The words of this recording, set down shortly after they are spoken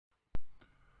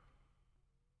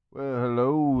Well,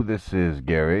 hello, this is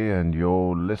Gary, and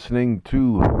you're listening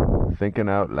to Thinking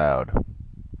Out Loud.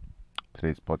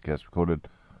 Today's podcast recorded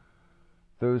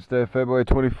Thursday, February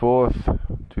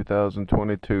 24th,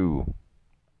 2022.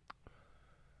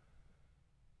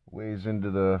 Ways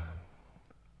into the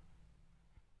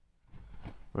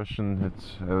Russian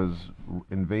has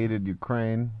invaded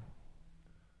Ukraine.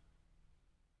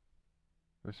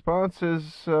 Response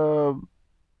is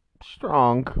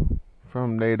strong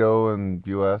from NATO and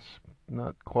US.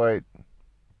 Not quite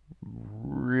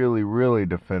really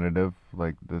definitive,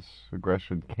 like this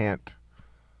aggression can't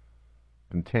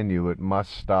continue. It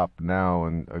must stop now,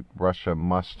 and Russia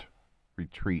must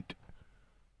retreat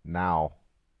now.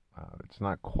 It's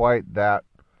not quite that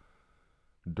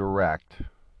direct,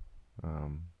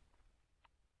 um,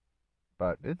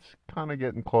 but it's kind of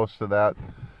getting close to that.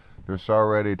 There's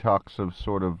already talks of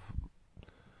sort of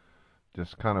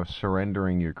just kind of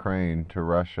surrendering Ukraine to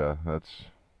Russia. That's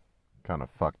kind of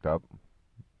fucked up,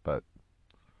 but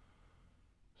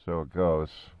so it goes.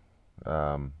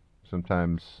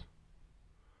 Sometimes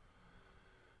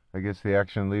I guess the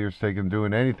action leaders take them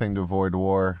doing anything to avoid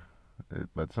war,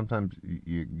 but sometimes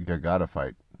you gotta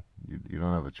fight. You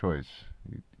don't have a choice.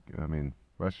 I mean,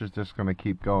 Russia's just gonna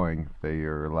keep going if they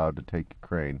are allowed to take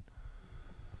Ukraine.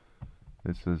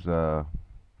 This is a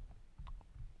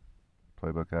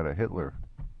playbook out of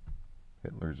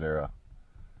Hitler's era.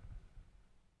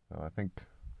 So I think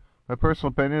my personal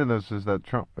opinion of this is that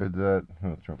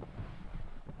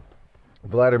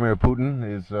Vladimir Putin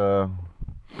is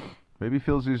maybe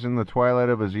feels he's in the twilight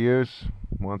of his years,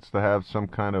 wants to have some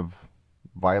kind of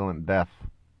violent death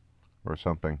or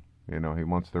something. You know, he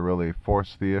wants to really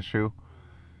force the issue.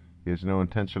 He has no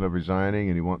intention of resigning,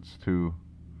 and he wants to,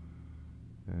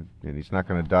 and he's not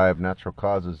going to die of natural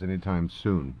causes anytime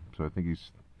soon. So I think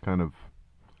he's kind of,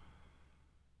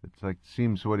 it's like,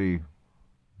 it's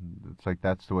like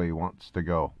that's the way he wants to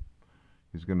go.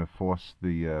 He's going to force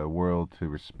the world to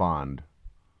respond.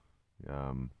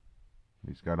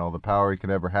 He's got all the power he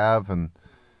could ever have, and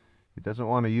he doesn't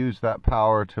want to use that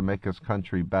power to make his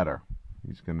country better.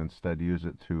 He's going to instead use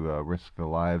it to risk the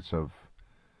lives of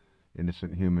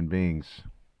innocent human beings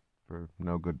for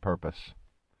no good purpose.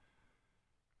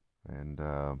 And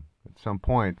at some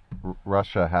point,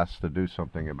 Russia has to do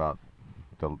something about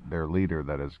their leader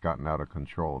that has gotten out of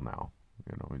control now.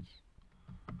 You know, he's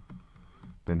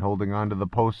been holding on to the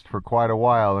post for quite a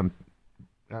while, and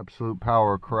absolute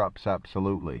power corrupts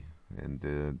absolutely.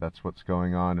 And that's what's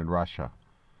going on in Russia.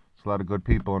 There's a lot of good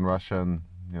people in Russia, and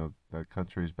you know that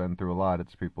country's been through a lot.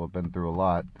 Its people have been through a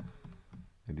lot.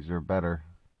 They deserve better.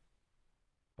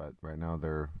 But right now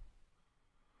they're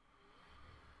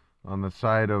on the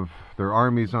side of their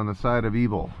army's on the side of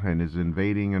evil and is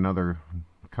invading another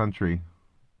country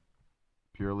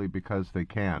purely because they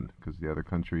can, because the other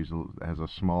country has a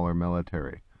smaller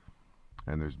military,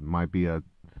 and there might be a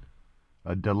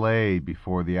delay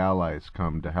before the Allies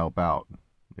come to help out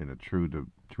in a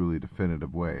truly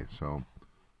definitive way. So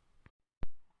it's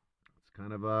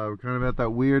kind of we're kind of at that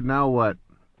weird now what,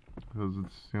 because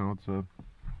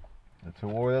it's a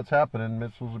war that's happening.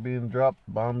 Missiles are being dropped,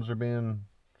 bombs are being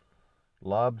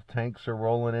lobbed, tanks are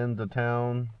rolling into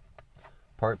town.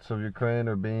 Parts of Ukraine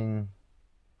have been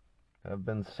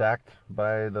sacked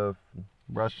by the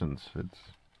Russians.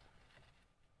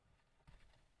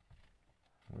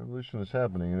 Revolution is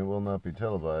happening, and it will not be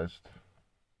televised.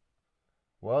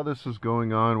 While this is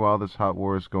going on, while this hot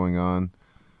war is going on,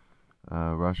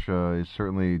 Russia is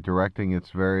certainly directing its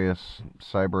various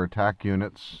cyber attack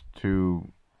units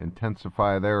to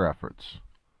intensify their efforts.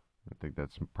 I think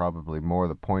that's probably more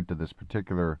the point of this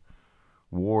particular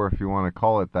war, if you want to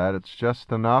call it that. It's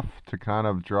just enough to kind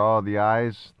of draw the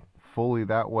eyes fully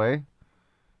that way,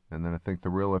 and then I think the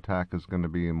real attack is going to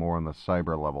be more on the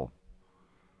cyber level.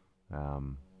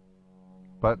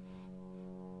 But,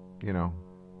 you know,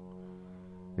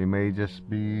 it may just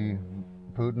be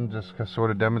Putin just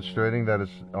sort of demonstrating that his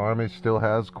army still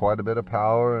has quite a bit of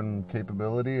power and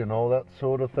capability and all that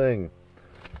sort of thing.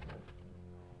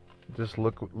 Just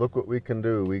look what we can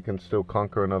do. We can still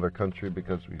conquer another country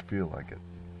because we feel like it.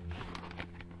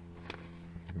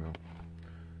 You know.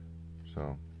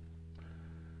 So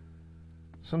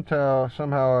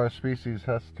somehow our species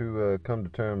has to come to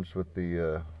terms with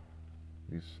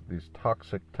these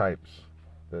toxic types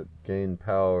that gain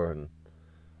power and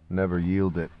never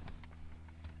yield it.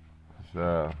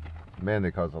 Man,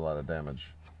 they cause a lot of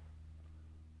damage.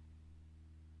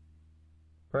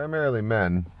 Primarily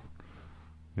men,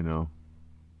 you know.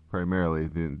 Primarily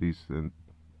these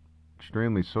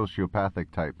extremely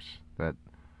sociopathic types that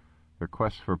their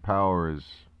quest for power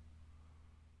is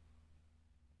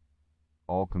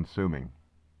all-consuming.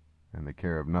 and they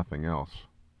care of nothing else.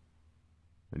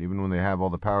 And even when they have all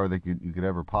the power you could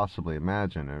ever possibly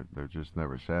imagine, they're just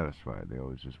never satisfied. They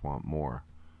always just want more.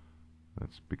 That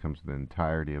becomes the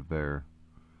entirety of their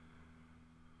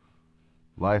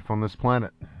life on this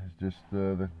planet. It's just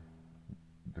the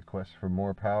quest for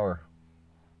more power.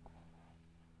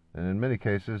 And in many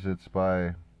cases, it's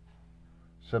by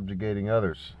subjugating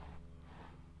others,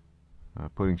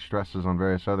 putting stresses on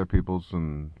various other peoples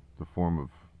in the form of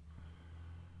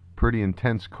pretty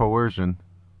intense coercion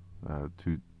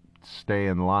to stay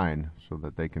in line so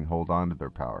that they can hold on to their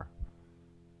power.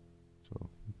 So,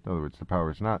 in other words, the power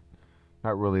is not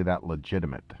really that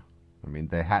legitimate. I mean,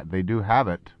 they do have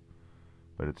it,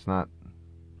 but it's not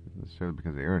necessarily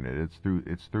because they earn it.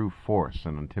 It's through force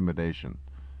and intimidation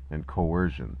and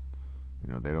coercion.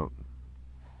 You know,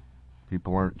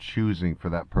 people aren't choosing for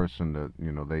that person to,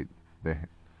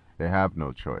 they have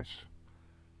no choice.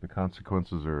 The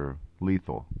consequences are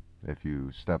lethal if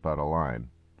you step out of line.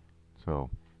 So,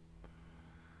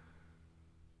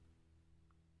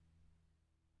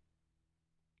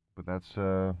 but that's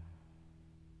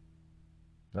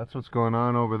what's going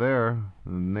on over there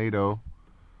in NATO,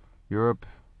 Europe.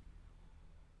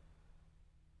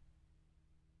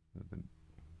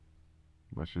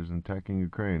 Russia's attacking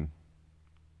Ukraine.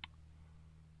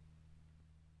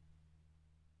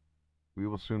 We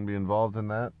will soon be involved in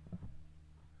that,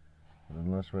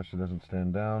 unless Russia doesn't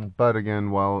stand down. But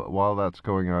again, while that's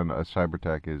going on, a cyber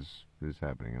attack is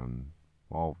happening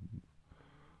on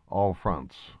all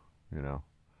fronts. You know,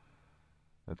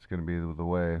 that's going to be the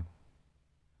way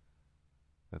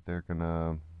that they're going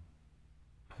to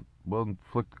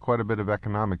inflict quite a bit of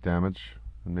economic damage,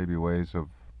 and maybe ways of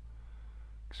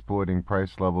exploiting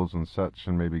price levels and such,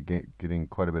 and maybe getting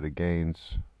quite a bit of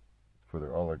gains for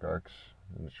their oligarchs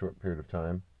in a short period of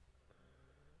time.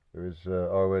 There is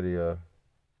already a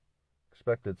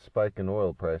expected spike in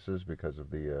oil prices because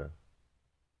of the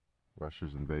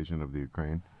Russia's invasion of the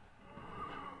Ukraine.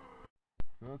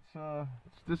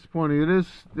 It's disappointing.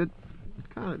 It's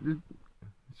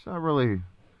not really.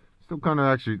 Still kind of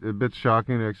actually a bit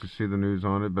shocking to actually see the news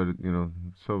on it, but it's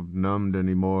so numbed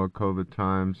anymore. COVID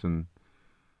times and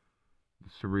the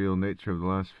surreal nature of the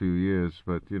last few years.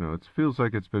 But it feels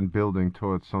like it's been building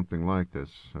towards something like this.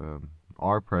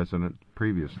 Our president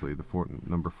previously,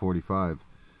 number 45,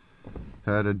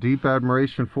 had a deep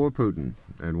admiration for Putin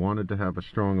and wanted to have a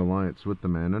strong alliance with the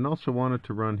man, and also wanted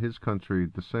to run his country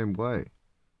the same way,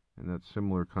 in that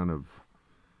similar kind of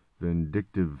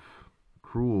vindictive,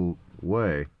 cruel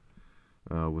way,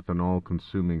 with an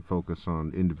all-consuming focus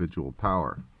on individual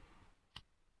power.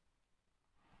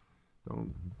 So,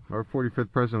 our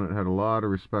 45th president had a lot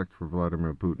of respect for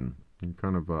Vladimir Putin. He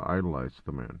kind of idolized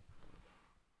the man.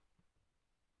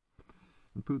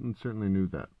 And Putin certainly knew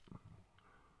that.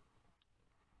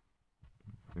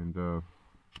 And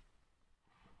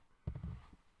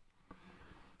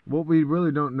what we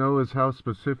really don't know is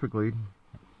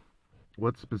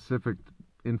what specific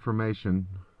information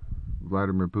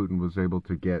Vladimir Putin was able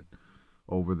to get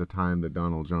over the time that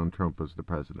Donald John Trump was the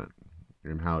president,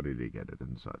 and how did he get it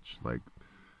and such.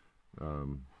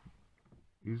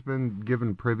 He's been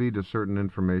given privy to certain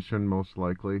information, most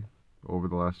likely, over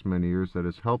the last many years that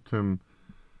has helped him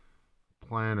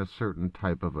plan a certain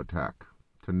type of attack,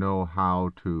 to know how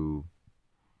to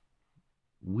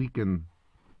weaken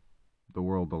the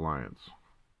world alliance.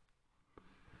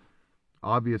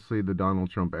 Obviously, the Donald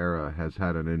Trump era has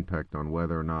had an impact on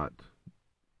whether or not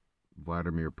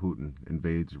Vladimir Putin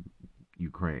invades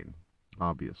Ukraine.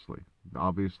 Obviously,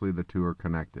 the two are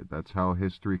connected. That's how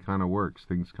history kind of works.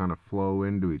 Things kind of flow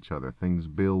into each other. Things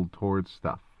build towards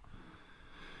stuff.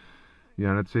 The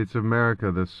United States of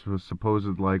America, this was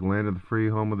supposed land of the free,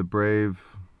 home of the brave,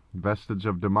 vestige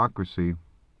of democracy,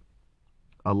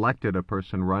 elected a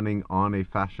person running on a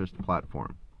fascist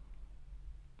platform.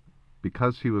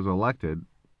 Because he was elected,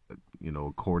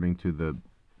 according to the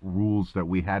rules that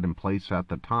we had in place at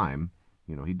the time,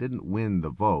 he didn't win the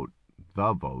vote,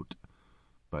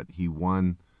 but he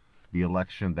won the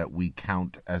election that we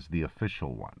count as the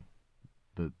official one.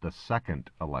 The second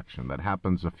election that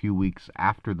happens a few weeks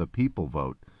after the people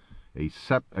vote, a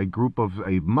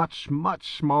much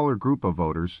smaller group of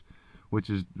voters, which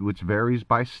varies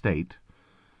by state,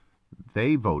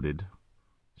 they voted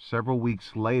several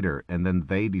weeks later, and then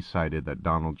they decided that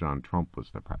Donald John Trump was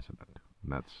the president.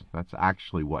 And that's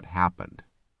actually what happened.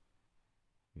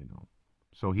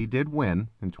 So he did win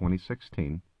in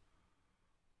 2016,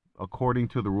 according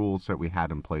to the rules that we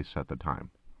had in place at the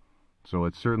time. So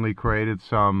it certainly created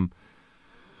some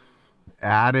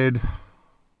added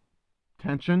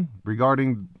tension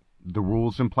regarding the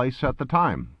rules in place at the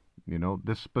time.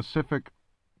 This specific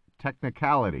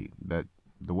technicality that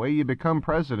the way you become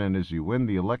president is you win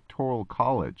the Electoral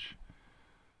College.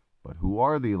 But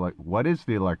what is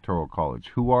the Electoral College?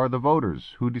 Who are the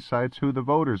voters? Who decides who the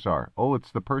voters are? Oh,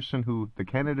 it's the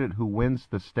candidate who wins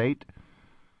the state.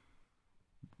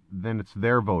 Then it's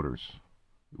their voters.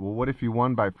 Well, what if you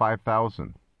won by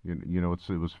 5,000? It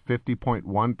was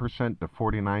 50.1% to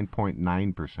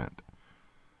 49.9%.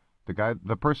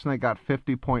 The person that got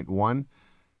 50.1,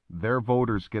 their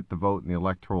voters get the vote in the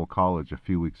Electoral College a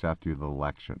few weeks after the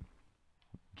election.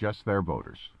 Just their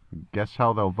voters. Guess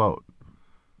how they'll vote?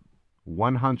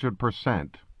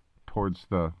 100% towards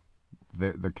the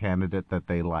candidate that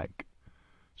they like.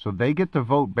 So they get to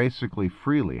vote basically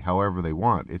freely, however they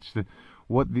want.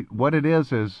 What it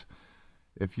is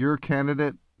if you're a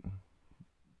candidate,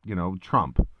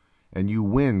 Trump, and you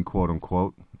win, quote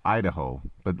unquote, Idaho,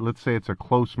 but let's say it's a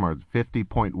close margin,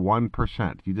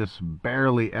 50.1%. You just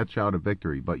barely etch out a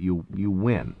victory, but you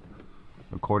win,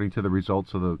 according to the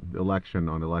results of the election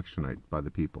on election night by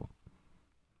the people.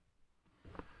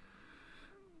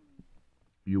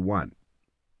 You won.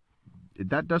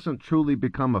 That doesn't truly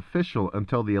become official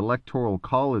until the Electoral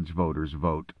College voters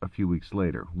vote a few weeks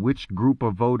later. Which group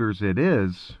of voters it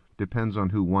is depends on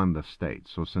who won the state.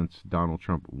 So since Donald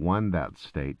Trump won that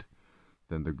state,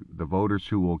 then the voters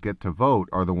who will get to vote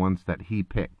are the ones that he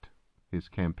picked, his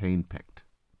campaign picked.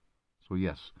 So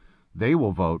yes, they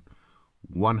will vote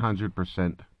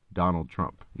 100% Donald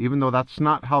Trump. Even though that's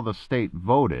not how the state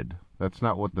voted, that's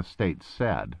not what the state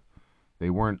said. They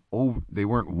weren't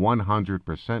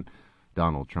 100%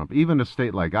 Donald Trump. Even a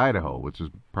state like Idaho, which is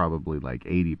probably like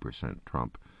 80%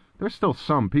 Trump, there's still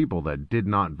some people that did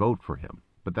not vote for him,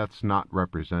 but that's not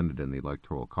represented in the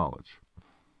Electoral College.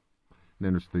 And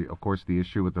then there's of course the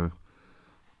issue with the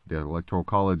Electoral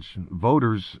College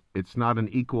voters. It's not an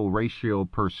equal ratio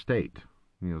per state.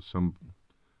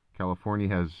 California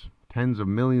has tens of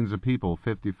millions of people,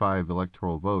 55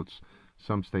 electoral votes.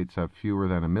 Some states have fewer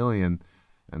than 1 million,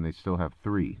 and they still have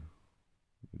 3.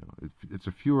 It's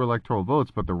a fewer electoral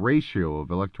votes, but the ratio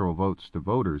of electoral votes to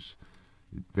voters,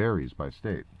 it varies by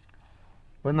state.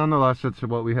 But nonetheless, that's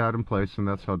what we had in place, and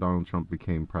that's how Donald Trump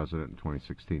became president in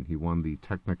 2016. He won the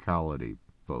technicality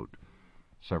vote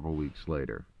several weeks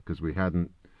later, because we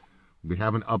haven't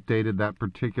updated that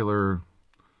particular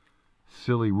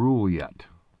silly rule yet.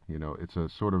 It's a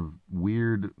sort of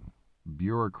weird,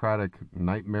 bureaucratic,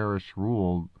 nightmarish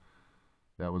rule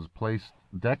that was placed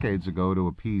decades ago to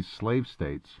appease slave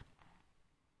states.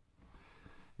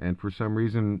 And for some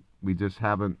reason, we just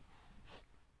haven't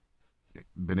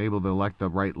been able to elect the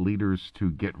right leaders to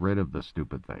get rid of the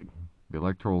stupid thing. The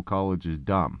Electoral College is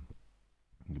dumb.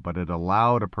 But it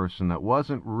allowed a person that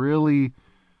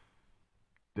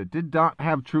did not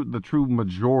have the true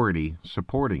majority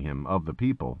supporting him of the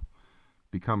people,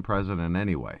 become president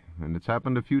anyway. And it's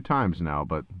happened a few times now,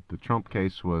 but the Trump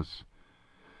case was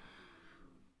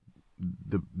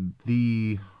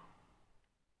the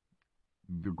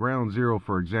ground zero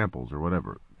for examples or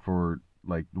whatever for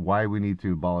like why we need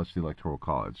to abolish the Electoral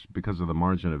College, because of the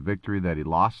margin of victory that he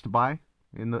lost by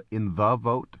in the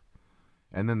vote,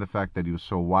 and then the fact that he was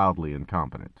so wildly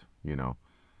incompetent.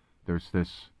 There's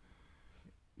this.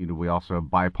 We also have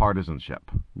bipartisanship.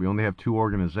 We only have 2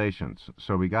 organizations,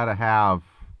 so we got to have.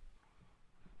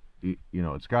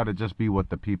 It's got to just be what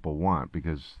the people want,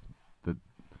 because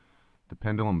the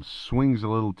pendulum swings a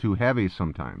little too heavy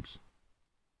sometimes.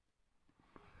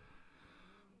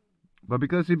 But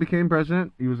because he became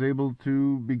president, he was able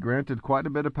to be granted quite a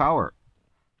bit of power.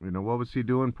 What was he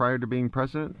doing prior to being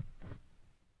president?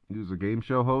 He was a game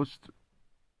show host.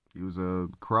 He was a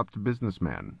corrupt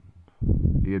businessman.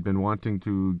 He had been wanting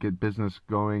to get business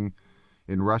going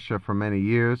in Russia for many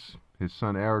years. His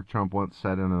son Eric Trump once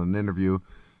said in an interview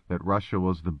that Russia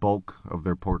was the bulk of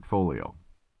their portfolio,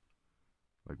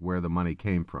 like where the money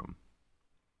came from.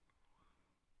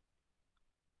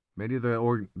 Many of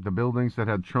the buildings that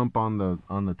had Trump on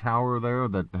the tower there,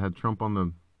 that had Trump on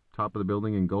the top of the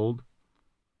building in gold,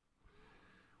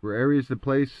 were areas that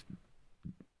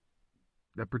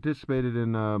participated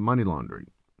in money laundering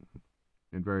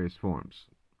in various forms,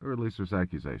 or at least there's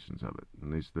accusations of it. At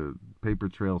least the paper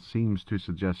trail seems to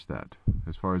suggest that.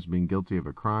 As far as being guilty of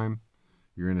a crime,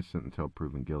 you're innocent until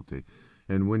proven guilty.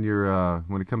 And when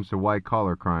it comes to white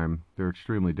collar crime, they're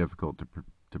extremely difficult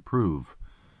to prove.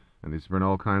 And there's been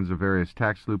all kinds of various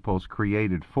tax loopholes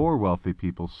created for wealthy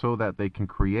people so that they can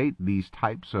create these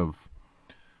types of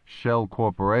shell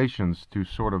corporations to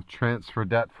sort of transfer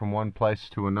debt from one place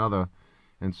to another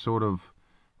and sort of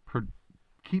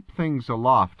keep things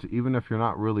aloft, even if you're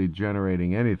not really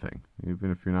generating anything,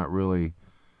 even if you're not really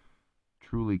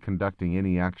truly conducting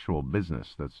any actual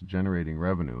business that's generating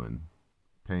revenue and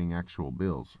paying actual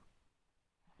bills.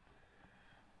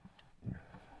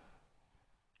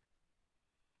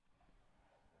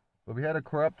 But we had a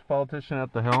corrupt politician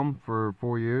at the helm for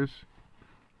 4 years.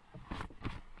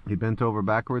 He bent over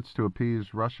backwards to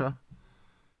appease Russia.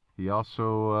 He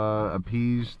also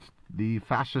appeased the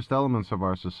fascist elements of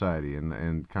our society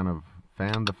and kind of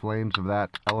fanned the flames of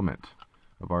that element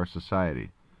of our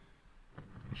society.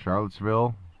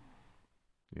 Charlottesville,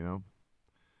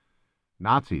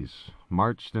 Nazis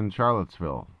marched in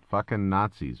Charlottesville. Fucking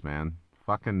Nazis, man.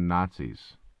 Fucking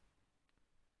Nazis.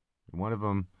 One of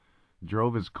them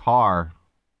drove his car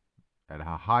at a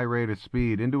high rate of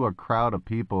speed into a crowd of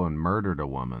people and murdered a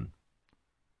woman.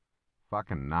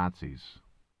 Fucking Nazis.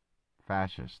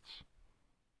 Fascists.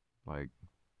 Like,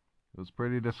 it was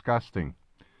pretty disgusting.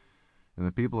 And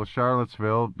the people of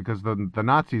Charlottesville, because the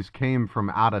Nazis came from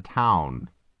out of town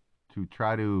to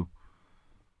try to,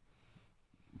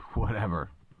 whatever,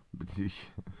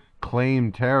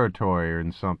 claim territory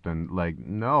or something. Like,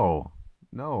 no,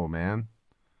 man.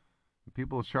 The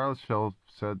people of Charlottesville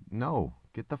said, no,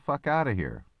 get the fuck out of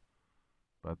here.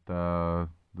 But the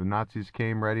Nazis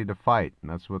came ready to fight, and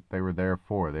that's what they were there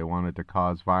for. They wanted to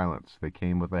cause violence. They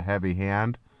came with a heavy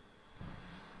hand.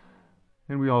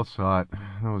 And we all saw it.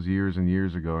 That was years and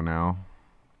years ago now.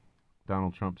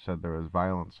 Donald Trump said there was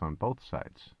violence on both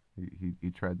sides. He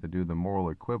tried to do the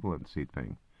moral equivalency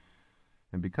thing.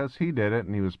 And because he did it,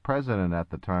 and he was president at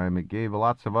the time, it gave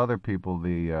lots of other people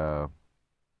the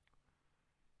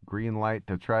green light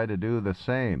to try to do the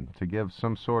same, to give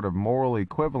some sort of moral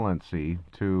equivalency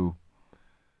to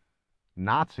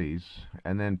Nazis,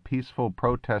 and then peaceful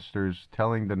protesters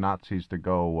telling the Nazis to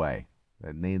go away,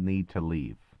 that they need to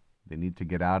leave. They need to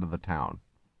get out of the town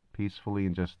peacefully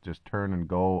and just turn and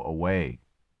go away.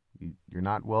 You're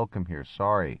not welcome here.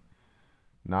 Sorry.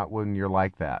 Not when you're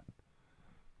like that.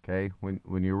 Okay?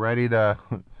 When you're ready to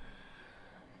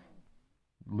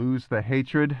lose the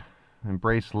hatred,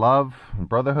 embrace love and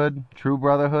brotherhood, true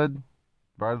brotherhood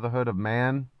of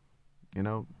man,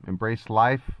 embrace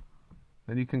life,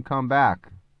 then you can come back.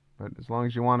 But as long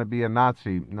as you want to be a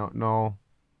Nazi, no,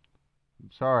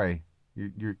 sorry.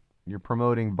 You're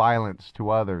promoting violence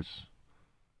to others,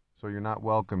 so you're not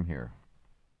welcome here.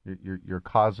 You're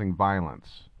causing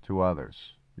violence to others.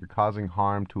 You're causing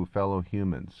harm to fellow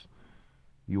humans.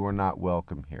 You are not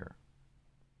welcome here.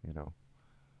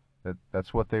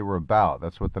 That's what they were about.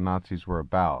 That's what the Nazis were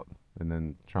about. And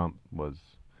then Trump was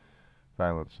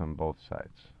violence on both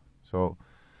sides. So,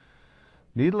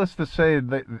 needless to say,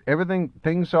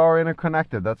 things are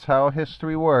interconnected. That's how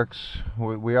history works.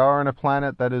 We are on a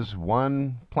planet that is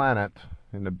one planet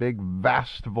in the big,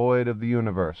 vast void of the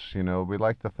universe. We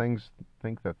like to think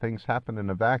that things happen in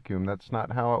a vacuum. That's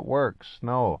not how it works.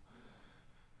 No.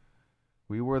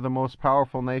 We were the most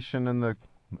powerful nation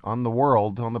on the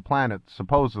world, on the planet,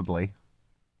 supposedly.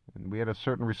 And we had a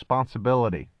certain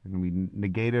responsibility, and we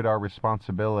negated our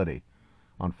responsibility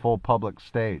on full public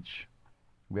stage.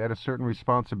 We had a certain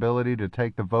responsibility to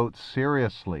take the vote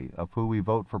seriously of who we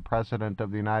vote for President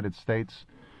of the United States,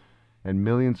 and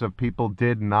millions of people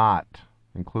did not,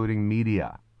 including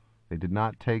media. They did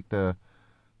not take the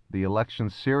election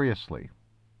seriously.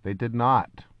 They did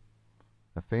not.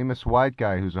 A famous white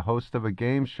guy who's a host of a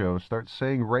game show starts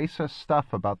saying racist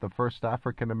stuff about the first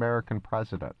African-American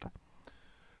president.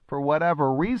 For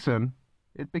whatever reason,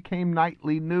 it became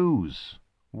nightly news.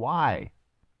 Why?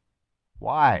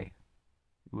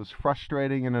 It was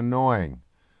frustrating and annoying,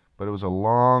 but it was a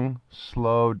long,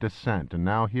 slow descent. And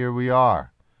now here we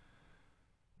are.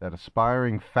 That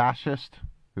aspiring fascist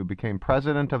who became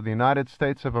President of the United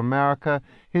States of America,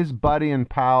 his buddy and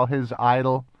pal, his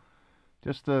idol,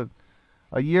 just a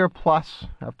year plus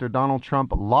after Donald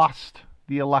Trump lost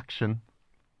the election,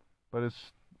 but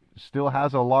still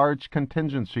has a large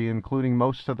contingency, including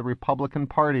most of the Republican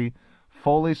Party,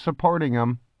 fully supporting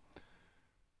him.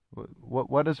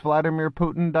 What does Vladimir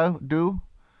Putin do?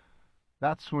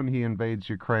 That's when he invades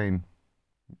Ukraine.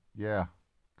 Yeah,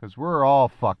 because we're all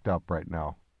fucked up right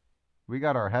now. We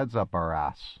got our heads up our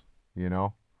ass,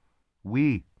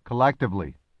 We,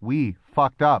 collectively, we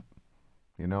fucked up,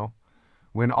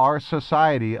 When our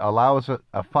society allows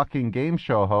a fucking game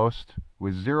show host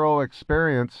with zero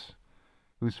experience,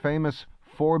 who's famous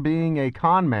for being a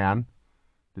con man,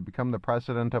 to become the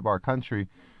president of our country,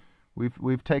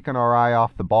 we've taken our eye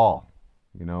off the ball.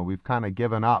 We've kind of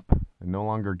given up and no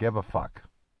longer give a fuck.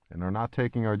 And are not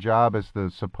taking our job as the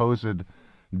supposed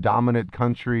dominant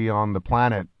country on the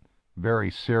planet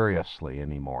very seriously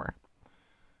anymore.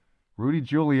 Rudy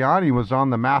Giuliani was on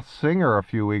The Masked Singer a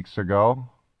few weeks ago.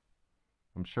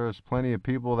 I'm sure there's plenty of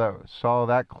people that saw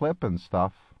that clip and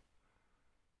stuff.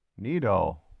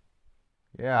 Neato.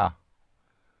 Yeah.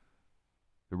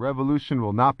 The revolution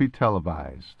will not be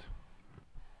televised.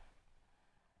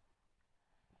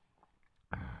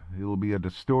 It'll be a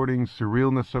distorting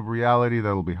surrealness of reality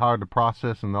that'll be hard to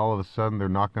process, and all of a sudden they're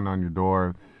knocking on your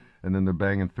door, and then they're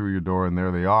banging through your door, and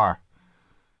there they are.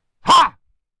 Ha!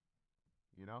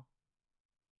 You know?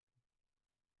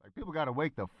 Like, people gotta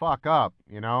wake the fuck up,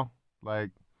 you know?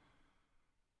 Like,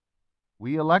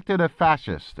 we elected a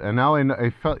fascist, and now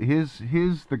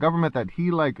the government that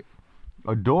he, like,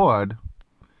 adored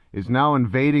is now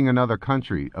invading another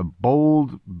country. A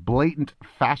bold, blatant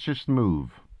fascist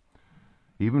move.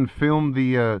 He even filmed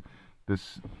the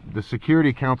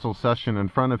Security Council session in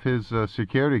front of his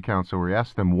Security Council, where he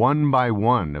asked them one by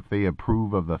one if they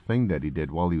approve of the thing that he did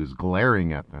while he was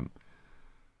glaring at them.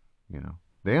 You know,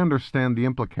 they understand the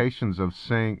implications of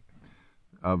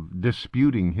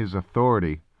disputing his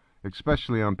authority,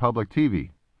 especially on public TV.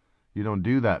 You don't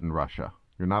do that in Russia.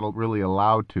 You're not really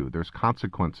allowed to. There's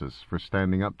consequences for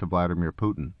standing up to Vladimir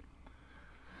Putin.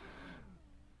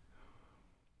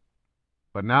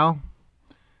 But now,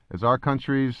 as our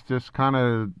country's just kind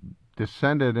of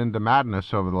descended into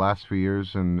madness over the last few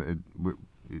years, and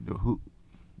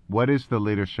what is the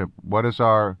leadership? What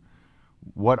are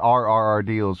our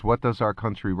ideals? What does our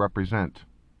country represent?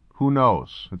 Who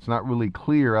knows? It's not really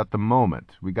clear at the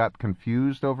moment. We got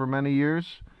confused over many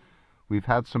years. We've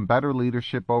had some better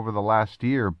leadership over the last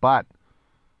year, but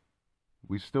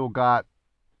we still got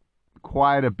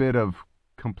quite a bit of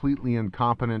completely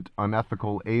incompetent,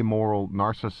 unethical, amoral,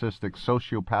 narcissistic,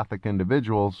 sociopathic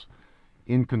individuals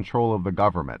in control of the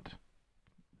government.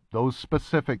 Those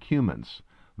specific humans.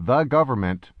 The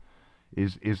government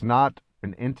is not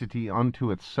an entity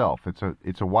unto itself.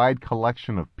 It's a wide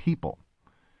collection of people.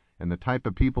 And the type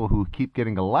of people who keep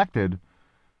getting elected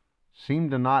seem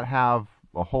to not have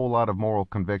a whole lot of moral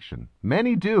conviction.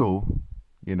 Many do,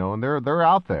 you know, and they're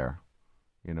out there,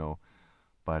 you know,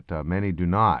 but many do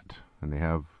not. And they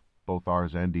have both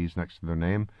R's and D's next to their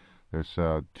name. There's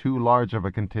too large of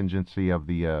a contingency of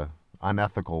the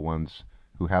unethical ones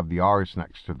who have the R's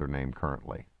next to their name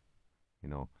currently. You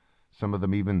know, some of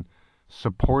them even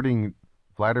supporting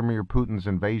Vladimir Putin's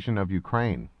invasion of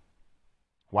Ukraine.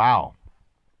 Wow.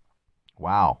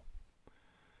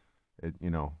 You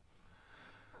know,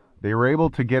 they were able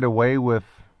to get away with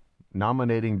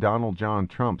nominating Donald John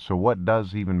Trump, so what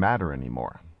does even matter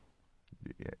anymore?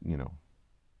 You know,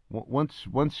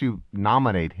 once you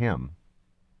nominate him,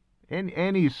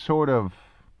 any sort of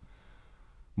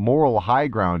moral high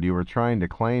ground you were trying to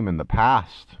claim in the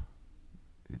past,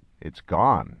 it's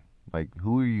gone. Like,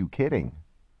 who are you kidding?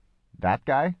 That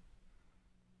guy?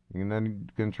 And then you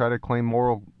can try to claim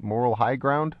moral high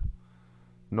ground?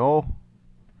 No,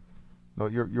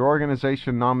 your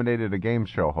organization nominated a game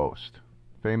show host,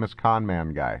 famous con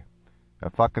man guy, a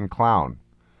fucking clown.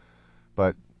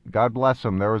 But God bless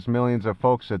him, there was millions of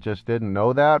folks that just didn't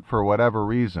know that for whatever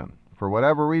reason. For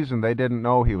whatever reason, they didn't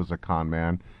know he was a con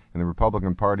man, and the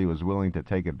Republican Party was willing to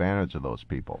take advantage of those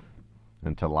people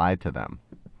and to lie to them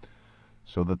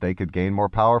so that they could gain more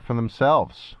power for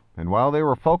themselves. And while they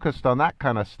were focused on that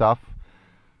kind of stuff,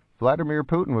 Vladimir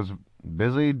Putin was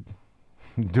busy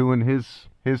doing his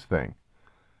thing,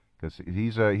 because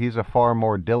he's a far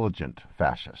more diligent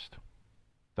fascist.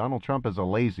 Donald Trump is a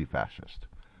lazy fascist.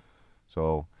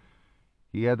 So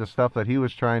he had the stuff that he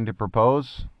was trying to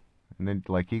propose, and then,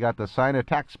 like, he got to sign a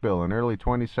tax bill in early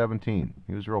 2017.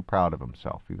 He was real proud of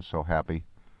himself. He was so happy.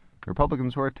 The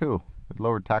Republicans were too. It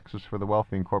lowered taxes for the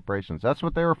wealthy and corporations. That's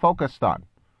what they were focused on.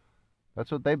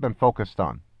 That's what they've been focused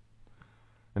on.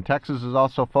 And Texas is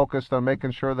also focused on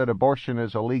making sure that abortion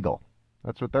is illegal.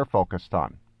 That's what they're focused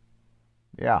on.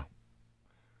 Yeah.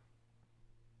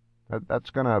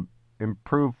 That's going to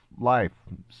improve life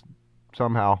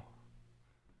somehow.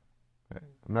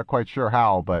 I'm not quite sure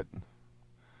how, but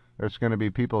there's going to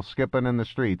be people skipping in the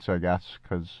streets, I guess,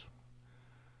 because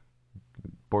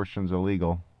abortion's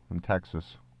illegal in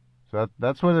Texas. So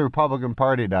that's what the Republican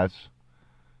Party does.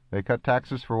 They cut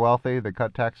taxes for wealthy, they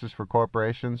cut taxes for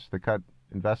corporations, they cut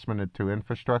investment into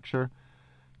infrastructure,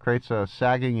 creates a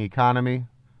sagging economy,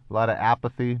 a lot of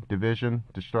apathy, division,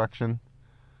 destruction,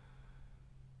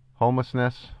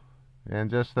 homelessness, and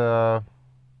just a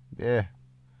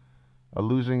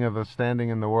losing of a standing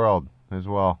in the world as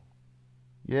well.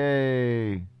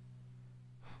 Yay!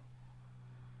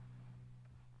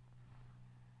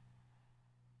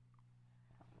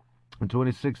 In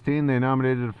 2016, they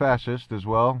nominated a fascist as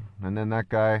well, and then that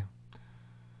guy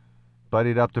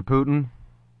buddied up to Putin,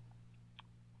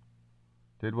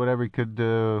 did whatever he could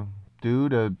do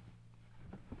to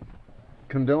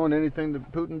condone anything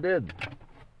that Putin did.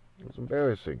 It was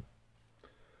embarrassing.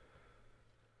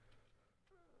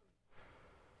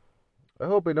 I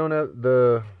hope we don't have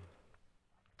the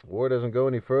war doesn't go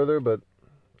any further, but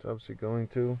it's obviously going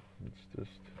to. It's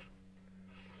just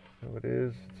how it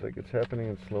is. It's like it's happening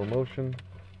in slow motion.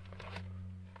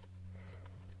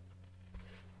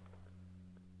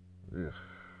 Ugh.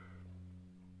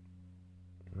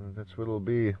 That's what it'll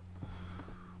be.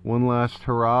 One last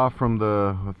hurrah from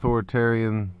the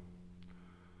authoritarian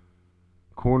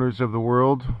corners of the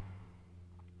world.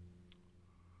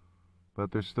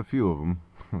 But there's a few of them.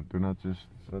 They're not just,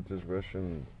 it's not just Russia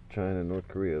and China and North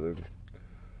Korea.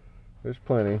 There's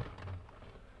plenty.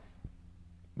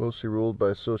 Mostly ruled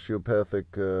by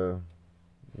sociopathic,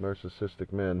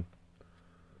 narcissistic men.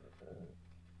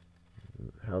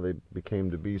 How they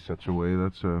became to be such a way,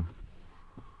 that's a...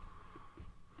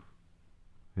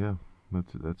 Yeah,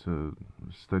 that's a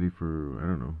study for, I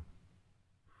don't know,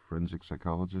 forensic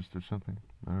psychologist or something.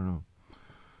 I don't know.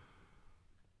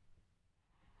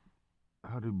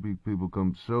 How do people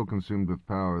become so consumed with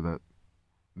power that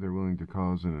they're willing to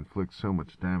cause and inflict so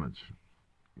much damage,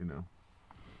 you know,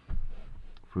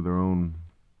 for their own?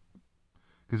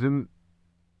 Because then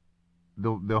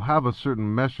they'll have a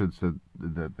certain message that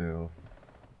they'll,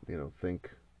 you know, think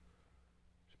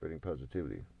spreading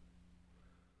positivity.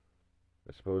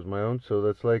 I suppose my own. So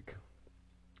that's like,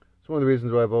 it's one of the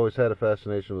reasons why I've always had a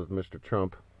fascination with Mr.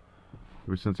 Trump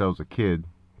ever since I was a kid.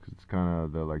 Cause it's kind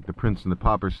of the Prince and the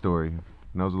Pauper story.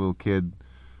 When I was a little kid,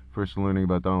 first learning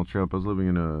about Donald Trump, I was living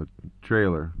in a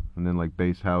trailer and then like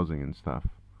base housing and stuff.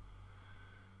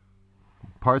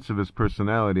 Parts of his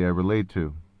personality I relate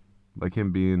to, like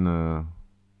him being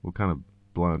well, kind of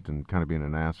blunt and kind of being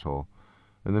an asshole,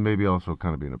 and then maybe also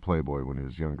kind of being a playboy when he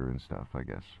was younger and stuff, I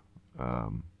guess.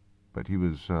 But he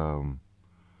was, I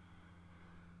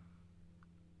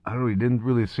don't know, he didn't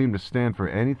really seem to stand for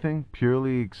anything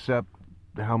purely except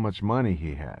how much money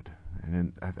he had.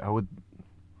 And I would,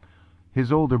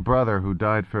 his older brother who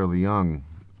died fairly young,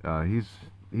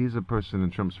 he's a person in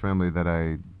Trump's family that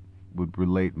I would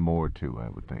relate more to, I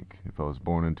would think, if I was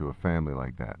born into a family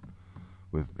like that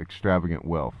with extravagant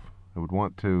wealth. I would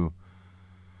want to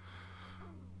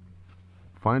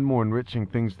find more enriching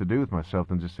things to do with myself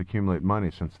than just accumulate money,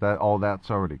 since all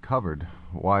that's already covered.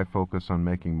 Why focus on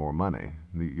making more money?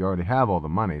 You already have all the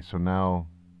money, so now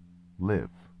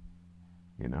live,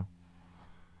 you know?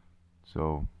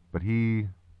 So, but he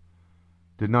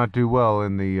did not do well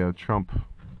in the Trump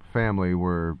family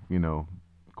where, you know,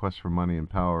 quest for money and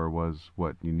power was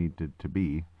what you needed to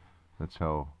be. That's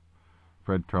how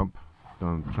Fred Trump,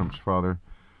 Donald Trump's father,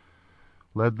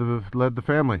 led the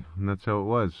family, and that's how it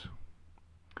was.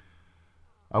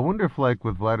 I wonder if, like,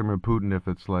 with Vladimir Putin, if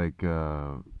it's like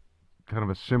kind of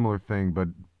a similar thing, but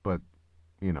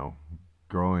you know,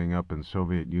 growing up in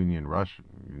Soviet Union, Russia,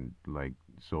 like,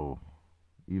 so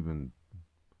even,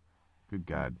 good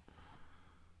God,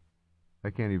 I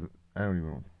don't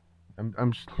even.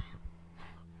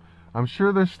 I'm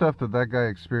sure there's stuff that guy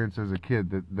experienced as a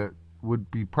kid that would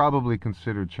be probably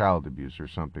considered child abuse or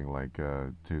something, like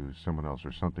to someone else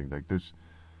or something. Like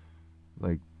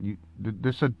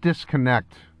there's a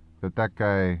disconnect that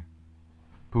guy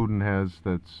Putin has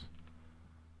that's,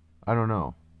 I don't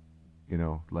know, you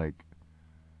know, like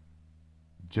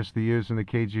just the years in the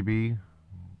KGB,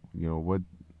 you know,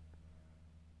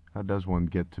 how does one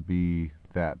get to be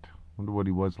that? I wonder what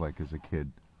he was like as a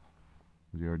kid.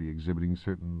 Was he already exhibiting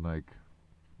certain, like,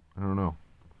 I don't know.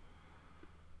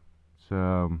 It's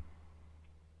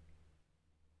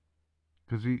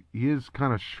because he is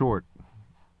kind of short.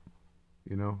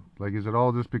 You know, like, is it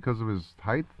all just because of his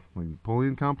height, like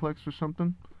Napoleon complex or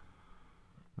something?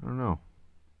 I don't know.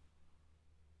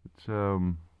 It's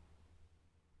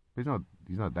he's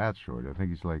not that short. I think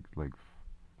he's like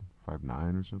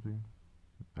 5'9" or something.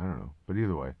 I don't know. But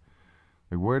either way,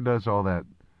 like, where does all that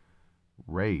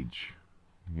rage?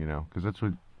 You know, because that's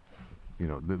what, you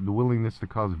know, the willingness to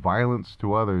cause violence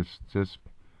to others, just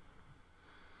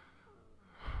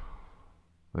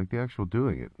like the actual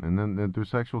doing it. And then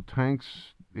there's actual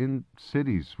tanks in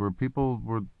cities where people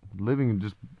were living and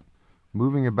just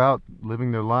moving about,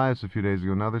 living their lives a few days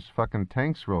ago. Now there's fucking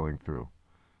tanks rolling through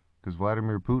because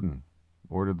Vladimir Putin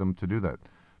ordered them to do that.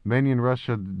 Many in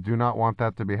Russia do not want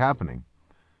that to be happening.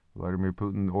 Vladimir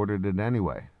Putin ordered it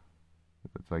anyway.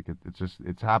 It's like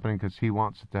it's happening because he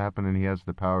wants it to happen and he has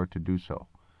the power to do so.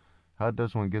 How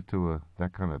does one get to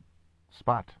that kind of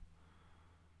spot?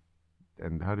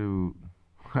 And how do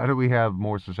we have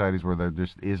more societies where there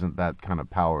just isn't that kind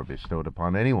of power bestowed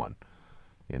upon anyone?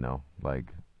 You know, like,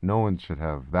 no one should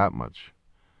have that much,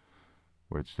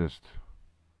 where it's just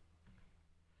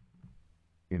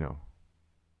you know,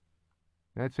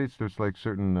 United States, there's like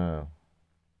certain,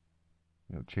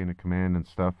 chain of command and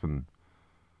stuff, and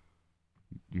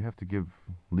you have to give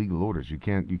legal orders. You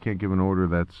can't give an order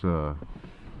that's,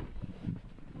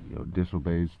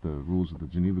 disobeys the rules of the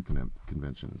Geneva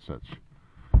Convention and such.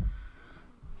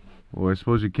 Well, I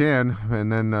suppose you can, and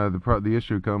then the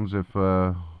issue comes if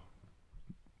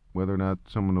whether or not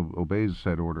someone obeys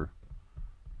said order,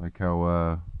 like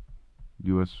how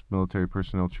U.S. military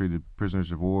personnel treated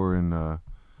prisoners of war in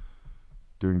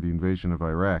during the invasion of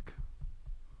Iraq.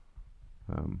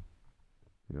 Um,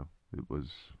 it was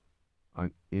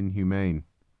inhumane.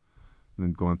 And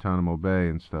then Guantanamo Bay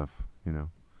and stuff.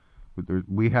 But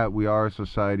we are a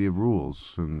society of rules,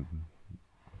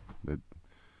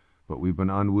 but we've been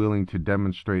unwilling to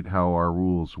demonstrate how our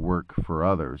rules work for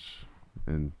others,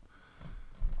 and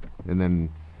then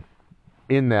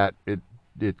in that it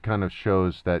kind of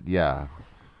shows that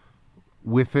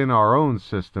within our own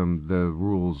system the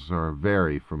rules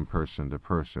vary from person to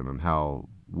person and how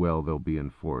well they'll be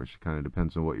enforced. It kind of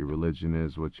depends on what your religion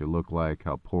is, what you look like,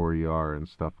 how poor you are, and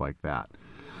stuff like that.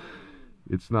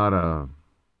 It's not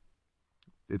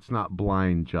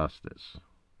blind justice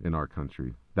in our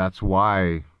country. That's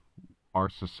why our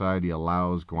society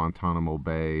allows Guantanamo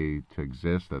Bay to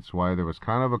exist. That's why there was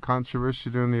kind of a controversy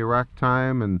during the Iraq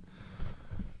time and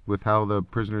with how the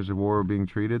prisoners of war were being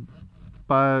treated.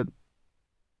 But,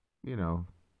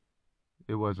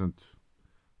 it wasn't...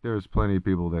 There was plenty of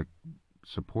people that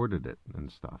supported it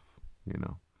and stuff,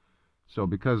 So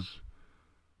because,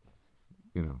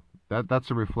 that's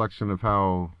a reflection of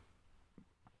how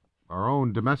our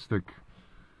own domestic...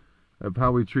 of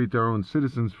how we treat our own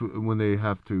citizens when they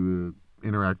have to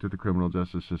interact with the criminal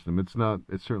justice system. It's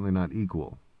certainly not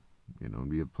equal.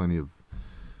 We have plenty of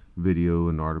video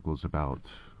and articles about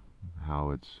how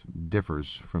it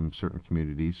differs from certain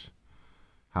communities,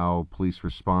 how police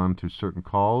respond to certain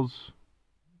calls,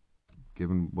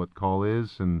 given what call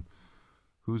is and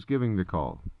who's giving the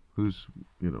call,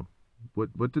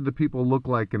 what did the people look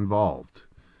like involved.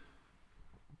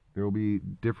 There will be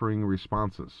differing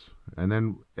responses. And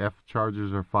then if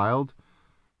charges are filed,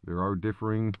 there are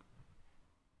differing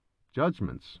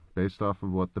judgments based off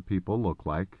of what the people look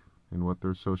like and what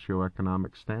their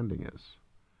socioeconomic standing is.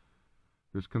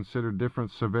 There's considered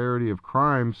different severity of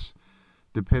crimes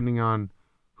depending on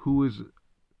who is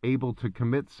able to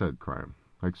commit said crime.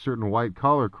 Like certain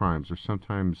white-collar crimes are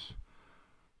sometimes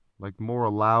more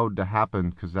allowed to happen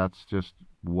because that's just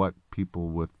what people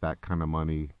with that kind of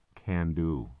money can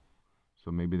do. So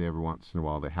maybe every once in a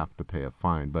while they have to pay a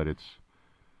fine, but it's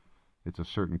a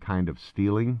certain kind of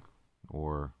stealing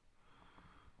or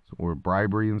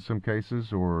bribery in some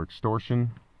cases, or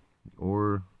extortion,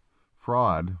 or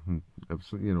fraud,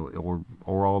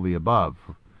 or all the above.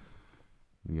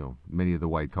 Many of the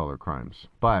white collar crimes.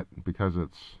 But because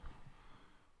it's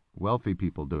wealthy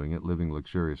people doing it, living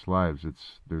luxurious lives,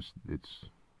 it's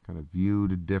kind of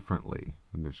viewed differently,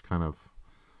 and there's kind of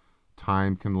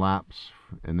time can lapse,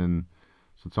 and then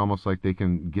so it's almost like they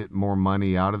can get more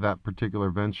money out of that particular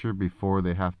venture before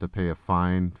they have to pay a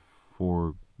fine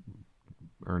for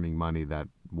earning money that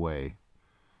way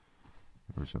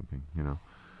or something,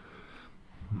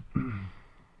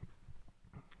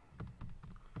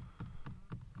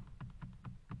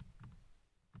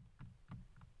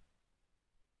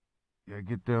 Yeah, I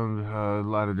get down a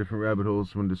lot of different rabbit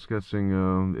holes when discussing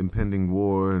impending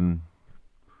war and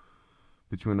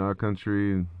between our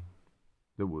country and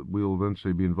that we'll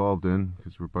eventually be involved in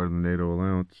because we're part of the NATO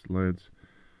alliance.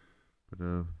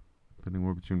 But impending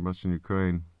war between Russia and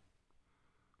Ukraine.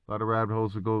 A lot of rabbit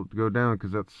holes to go down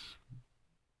because that's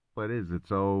what it is.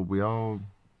 It's all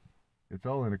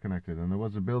interconnected, and there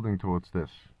was a building towards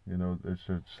this. There's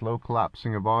a slow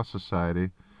collapsing of our society.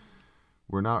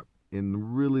 We're not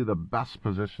in really the best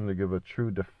position to give a true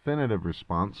definitive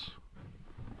response.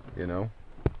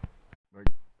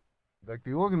 Like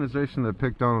the organization that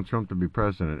picked Donald Trump to be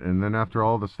president, and then after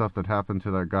all the stuff that happened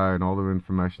to that guy and all the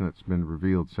information that's been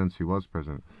revealed since he was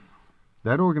president,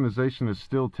 that organization is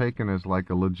still taken as like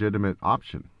a legitimate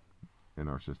option in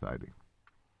our society.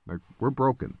 Like, we're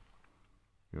broken.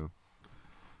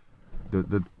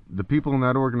 The people in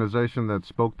that organization that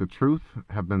spoke the truth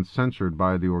have been censured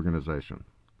by the organization.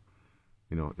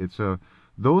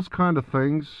 Those kind of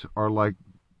things are like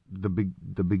the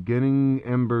beginning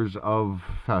embers of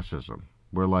fascism,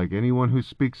 where like anyone who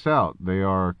speaks out, they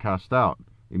are cast out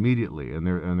immediately, and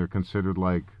they're considered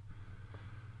like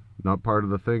not part of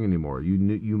the thing anymore.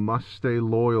 You must stay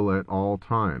loyal at all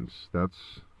times. That's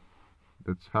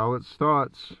how it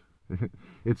starts.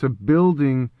 It's a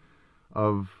building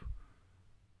of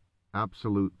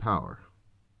absolute power.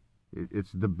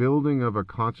 It's the building of a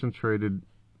concentrated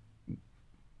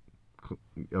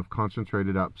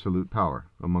absolute power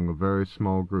among a very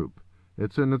small group.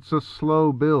 It's a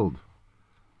slow build,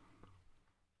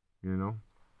 you know.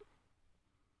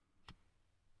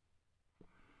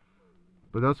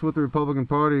 But that's what the Republican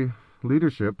Party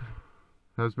leadership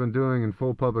has been doing in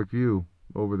full public view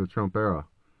over the Trump era,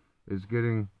 is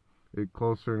getting it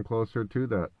closer and closer to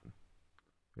that,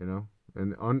 you know.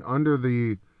 And under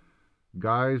the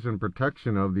guise and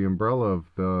protection of the umbrella of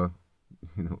the,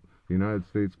 you know, the United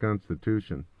States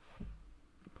Constitution.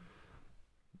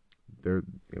 There's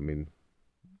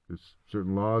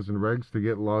certain laws and regs to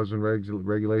get laws and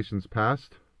regulations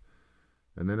passed.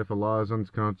 And then if a law is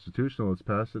unconstitutional, it's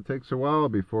passed, it takes a while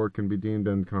before it can be deemed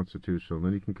unconstitutional. And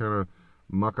then you can kind of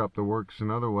muck up the works in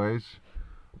other ways.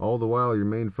 All the while, your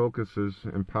main focus is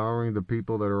empowering the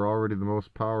people that are already the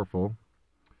most powerful.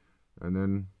 And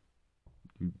then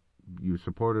you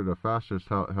supported a fascist.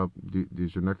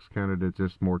 Is your next candidate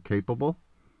just more capable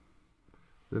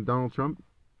than Donald Trump?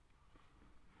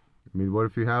 I mean, what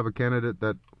if you have a candidate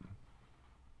that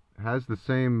has the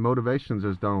same motivations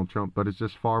as Donald Trump, but is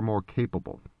just far more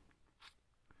capable?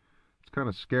 It's kind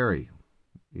of scary,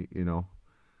 you know.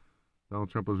 Donald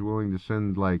Trump was willing to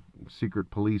send, like, secret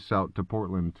police out to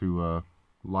Portland to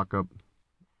lock up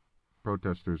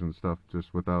protesters and stuff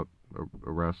just without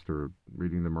arrest or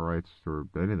reading them rights or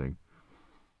anything.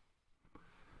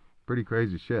 Pretty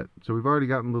crazy shit. So we've already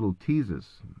gotten little teases.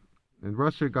 And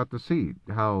Russia got to see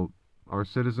how our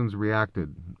citizens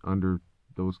reacted under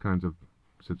those kinds of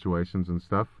situations and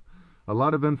stuff. A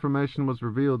lot of information was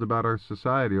revealed about our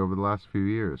society over the last few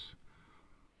years.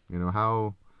 You know,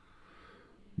 how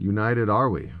united are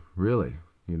we, really,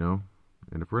 you know?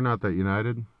 And if we're not that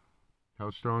united,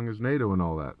 how strong is NATO and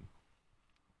all that?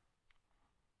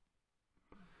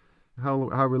 How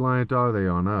reliant are they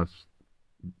on us,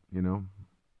 you know?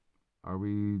 Are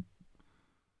we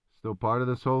still part of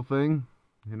this whole thing,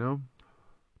 you know?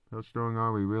 How strong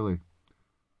are we, really?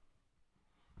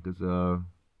 Because,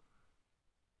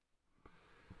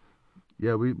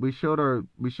 yeah, we showed our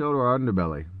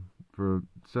underbelly for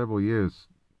several years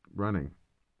running.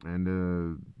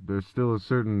 And there's still a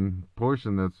certain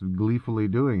portion that's gleefully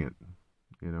doing it,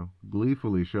 you know,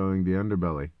 gleefully showing the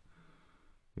underbelly,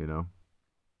 you know.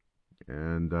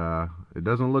 And it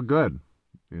doesn't look good,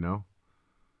 you know.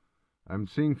 I'm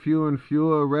seeing fewer and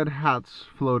fewer red hats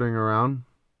floating around,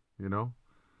 you know.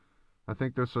 I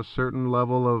think there's a certain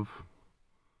level of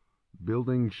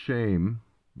building shame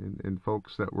in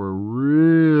folks that were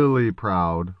really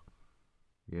proud,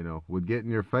 you know, would get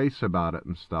in your face about it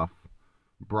and stuff,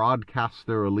 broadcast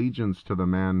their allegiance to the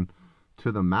man,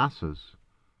 to the masses.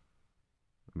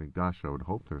 I mean, gosh, I would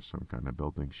hope there's some kind of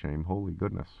building shame. Holy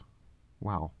goodness.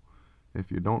 Wow.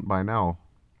 If you don't by now,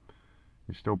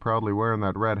 you're still proudly wearing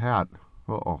that red hat.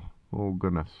 Uh-oh. Oh,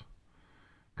 goodness.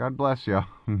 God bless you.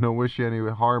 No wish you any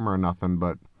harm or nothing,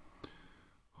 but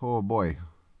oh boy.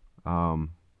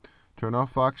 Turn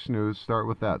off Fox News. Start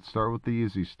with that. Start with the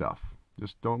easy stuff.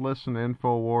 Just don't listen to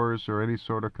InfoWars or any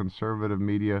sort of conservative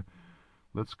media.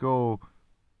 Let's go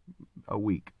a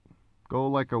week. Go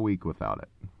like a week without it.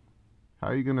 How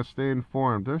are you going to stay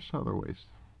informed? There's other ways.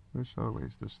 There's other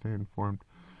ways to stay informed.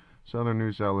 Southern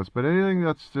news outlets. But anything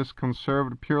that's just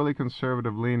conservative, purely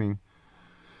conservative leaning.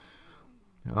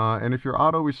 And if your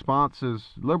auto response is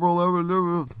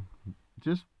liberal,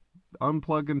 just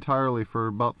unplug entirely for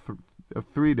about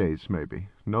 3 days maybe.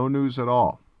 No news at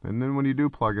all. And then when you do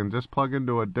plug in, just plug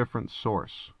into a different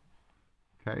source.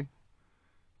 Okay?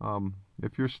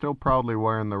 If you're still proudly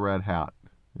wearing the red hat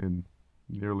in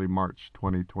nearly March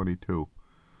 2022,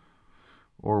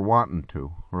 or wanting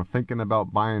to, or thinking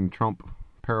about buying Trump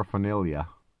paraphernalia,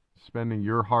 spending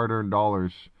your hard-earned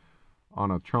dollars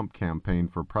on a Trump campaign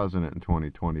for president in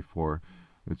 2024,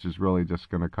 which is really just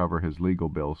going to cover his legal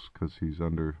bills because he's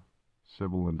under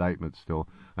civil indictment still.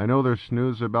 I know there's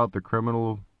news about the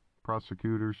criminal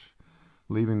prosecutors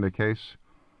leaving the case.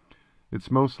 It's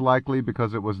most likely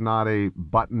because it was not a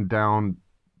button-down,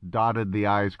 dotted the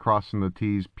I's, crossing the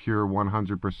T's, pure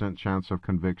 100% chance of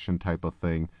conviction type of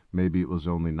thing. Maybe it was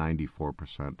only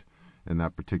 94%. And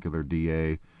that particular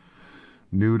DA,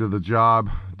 new to the job,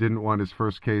 didn't want his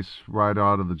first case right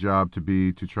out of the job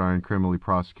to try and criminally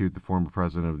prosecute the former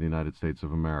president of the United States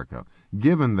of America.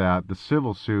 Given that the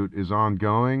civil suit is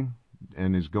ongoing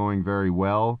and is going very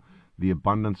well, the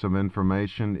abundance of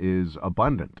information is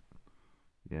abundant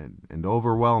and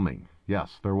overwhelming.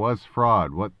 Yes, there was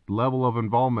fraud. What level of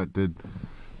involvement did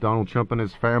Donald Trump and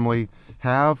his family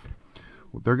have?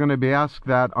 They're going to be asked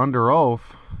that under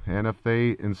oath, and if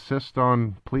they insist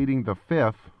on pleading the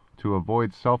fifth to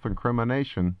avoid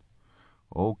self-incrimination,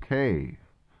 Okay,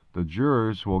 the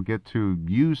jurors will get to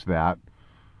use that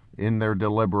in their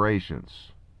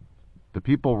deliberations. The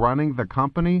people running the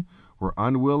company were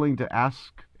unwilling to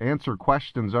answer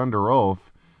questions under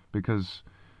oath because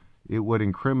it would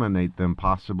incriminate them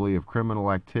possibly of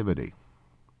criminal activity.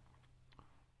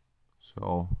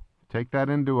 So take that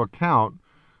into account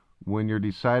when you're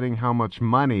deciding how much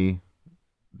money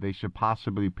they should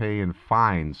possibly pay in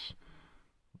fines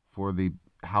for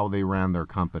how they ran their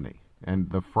company and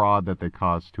the fraud that they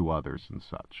caused to others and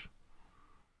such.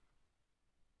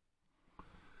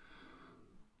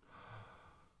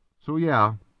 So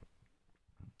yeah,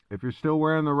 if you're still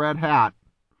wearing the red hat,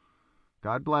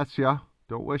 God bless you.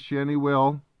 Don't wish you any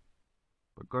will.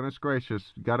 But goodness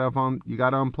gracious, you gotta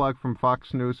unplug from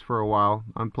Fox News for a while.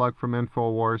 Unplug from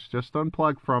InfoWars. Just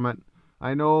unplug from it.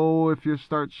 I know if you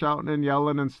start shouting and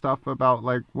yelling and stuff about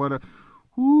like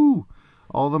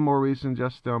all the more reason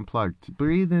just to unplug.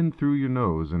 Breathe in through your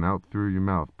nose and out through your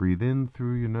mouth. Breathe in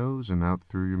through your nose and out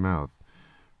through your mouth.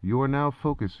 You are now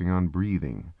focusing on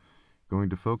breathing. Going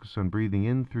to focus on breathing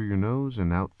in through your nose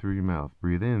and out through your mouth.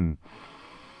 Breathe in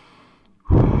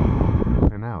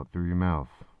and out through your mouth.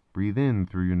 Breathe in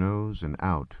through your nose and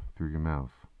out through your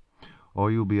mouth.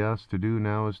 All you'll be asked to do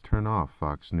now is turn off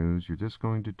Fox News. You're just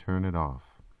going to turn it off.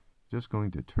 Just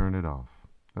going to turn it off.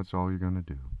 That's all you're going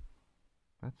to do.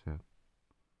 That's it.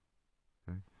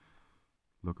 Okay?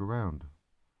 Look around.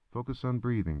 Focus on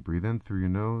breathing. Breathe in through your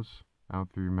nose, out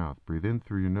through your mouth. Breathe in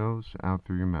through your nose, out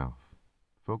through your mouth.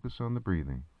 Focus on the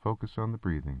breathing. Focus on the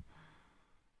breathing.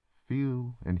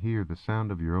 Feel and hear the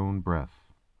sound of your own breath.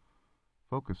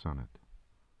 Focus on it.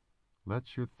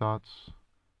 Let your thoughts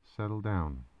settle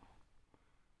down.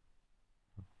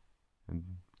 And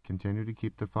continue to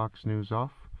keep the Fox News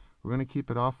off. We're going to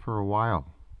keep it off for a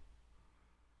while.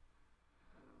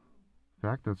 In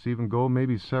fact, let's even go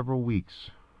maybe several weeks.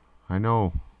 I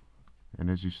know. And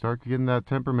as you start getting that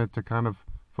temperament to kind of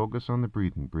focus on the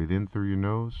breathing. Breathe in through your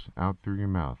nose, out through your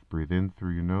mouth. Breathe in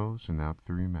through your nose and out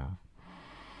through your mouth.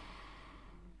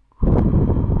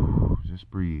 Just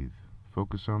breathe.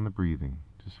 Focus on the breathing.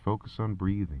 Just focus on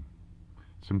breathing.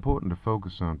 It's important to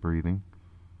focus on breathing.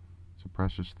 It's a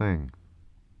precious thing.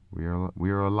 We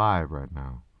are alive right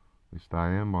now. At least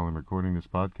I am while I'm recording this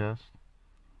podcast.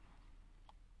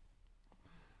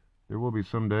 There will be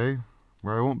some day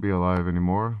where I won't be alive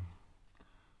anymore.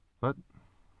 But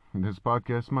this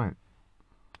podcast might.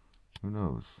 Who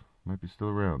knows? Might be still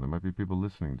around. There might be people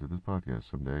listening to this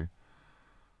podcast someday.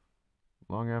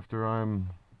 Long after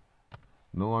I'm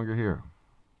no longer here.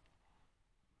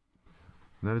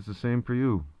 And that is the same for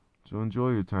you. So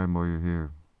enjoy your time while you're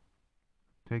here.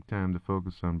 Take time to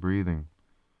focus on breathing.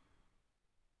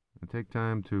 And take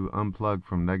time to unplug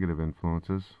from negative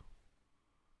influences.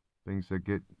 Things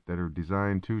that are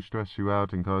designed to stress you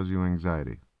out and cause you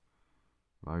anxiety.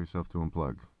 Allow yourself to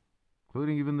unplug.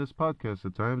 Including even this podcast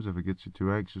at times. If it gets you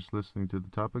too anxious listening to the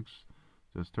topics,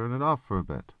 just turn it off for a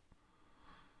bit.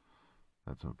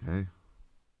 That's okay.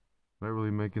 Not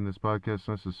really making this podcast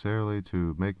necessarily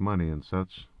to make money and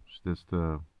such. It's just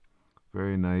a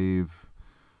very naive,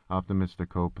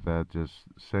 optimistic hope that just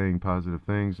saying positive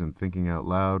things and thinking out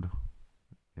loud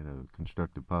in a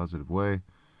constructive, positive way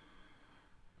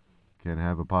can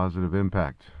have a positive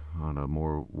impact on a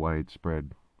more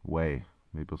widespread way.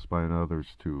 Maybe inspire others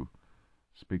to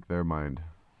speak their mind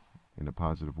in a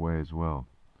positive way as well.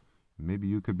 Maybe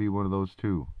you could be one of those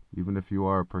too, even if you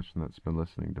are a person that's been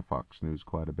listening to Fox News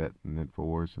quite a bit and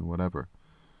InfoWars and whatever.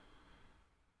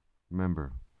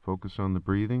 Remember, focus on the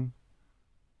breathing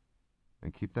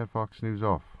and keep that Fox News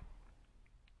off.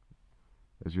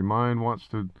 As your mind wants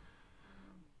to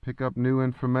pick up new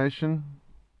information,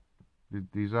 the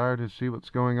desire to see what's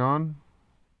going on,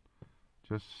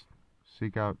 just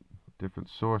seek out different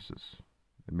sources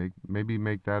and maybe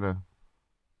make that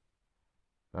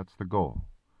that's the goal.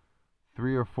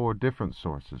 3 or 4 different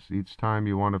sources. Each time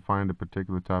you want to find a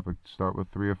particular topic, start with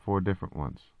 3 or 4 different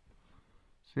ones.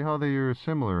 See how they are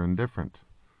similar and different.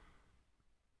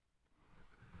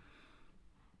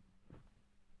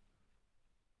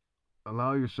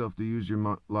 Allow yourself to use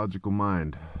your logical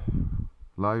mind.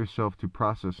 Allow yourself to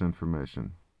process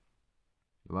information.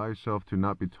 Allow yourself to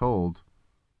not be told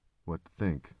what to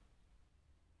think.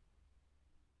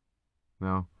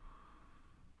 Now,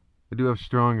 I do have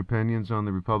strong opinions on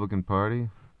the Republican Party,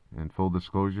 and full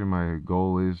disclosure, my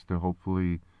goal is to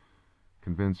hopefully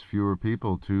convince fewer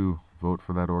people to vote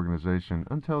for that organization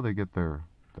until they get their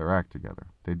act together.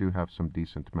 They do have some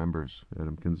decent members.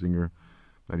 Adam Kinzinger,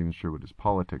 not even sure what his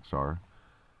politics are,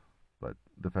 but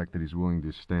the fact that he's willing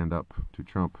to stand up to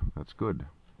Trump, that's good.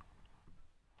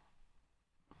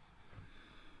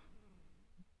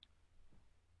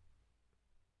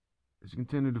 As you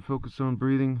continue to focus on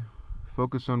breathing,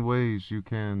 focus on ways you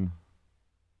can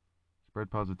spread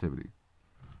positivity.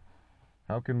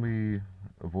 How can we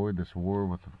avoid this war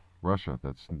with Russia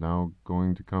that's now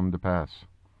going to come to pass?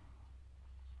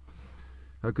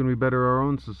 How can we better our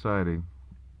own society?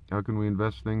 How can we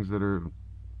invest things that are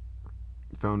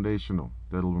foundational,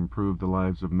 that'll improve the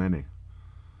lives of many,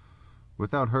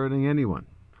 without hurting anyone?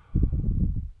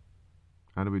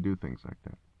 How do we do things like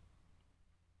that?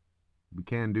 We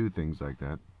can do things like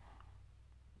that.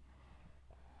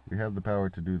 We have the power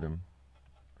to do them,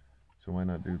 so why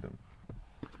not do them?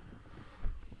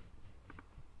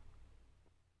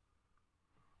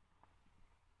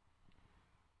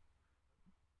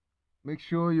 Make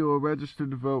sure you're registered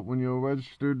to vote. When you're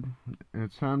registered and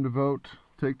it's time to vote,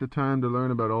 take the time to learn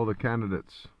about all the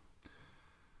candidates.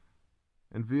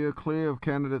 And veer clear of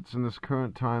candidates in this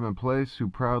current time and place who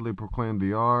proudly proclaim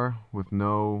the R with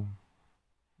no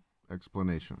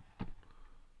explanation.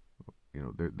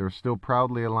 They're still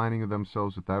proudly aligning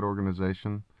themselves with that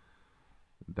organization,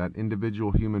 that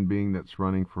individual human being that's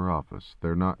running for office.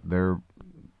 They're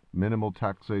minimal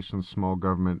taxation, small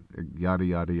government, yada,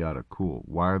 yada, yada. Cool.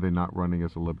 Why are they not running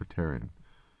as a libertarian?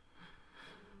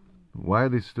 Why are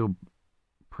they still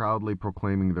proudly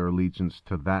proclaiming their allegiance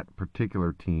to that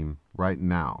particular team right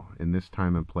now, in this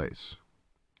time and place?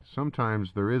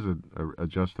 Sometimes there is a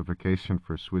justification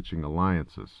for switching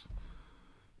alliances,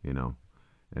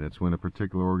 and it's when a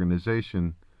particular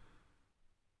organization,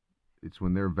 it's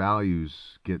when their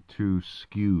values get too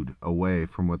skewed away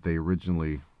from what they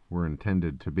originally were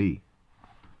intended to be.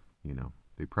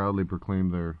 They proudly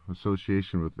proclaim their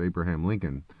association with Abraham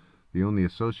Lincoln. The only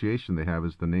association they have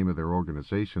is the name of their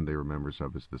organization they were members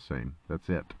of is the same. That's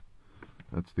it.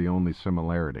 That's the only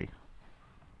similarity.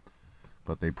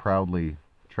 But they proudly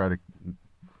try to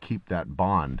keep that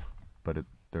bond, but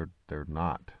they're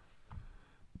not.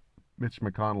 Mitch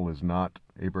McConnell is not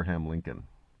Abraham Lincoln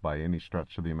by any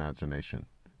stretch of the imagination.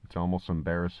 It's almost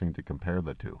embarrassing to compare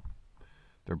the two.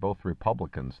 They're both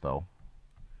Republicans, though.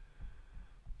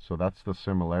 So that's the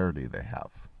similarity they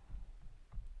have.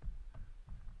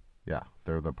 Yeah,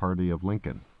 they're the party of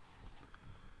Lincoln,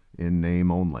 in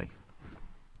name only.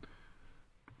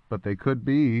 But they could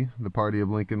be the party of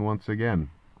Lincoln once again,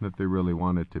 if they really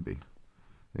wanted to be.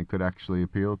 They could actually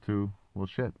appeal to, well,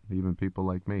 shit, even people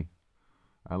like me.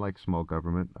 I like small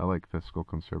government. I like fiscal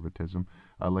conservatism.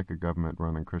 I like a government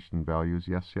run on Christian values.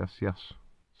 Yes, yes, yes.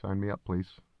 Sign me up, please.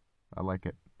 I like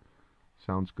it.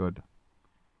 Sounds good.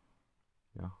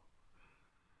 Yeah.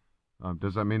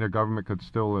 Does that mean a government could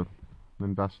still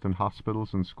invest in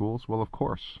hospitals and schools? Well, of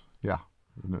course. Yeah.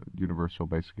 Universal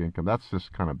basic income. That's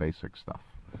just kind of basic stuff.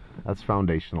 That's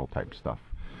foundational type stuff.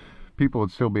 People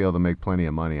would still be able to make plenty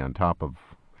of money on top of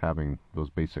having those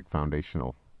basic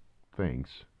foundational things.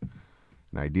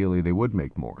 And ideally, they would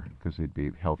make more because they'd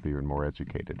be healthier and more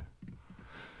educated.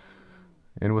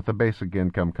 And with the basic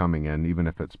income coming in, even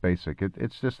if it's basic,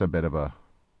 it's just a bit of a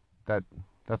that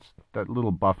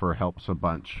little buffer helps a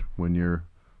bunch when you're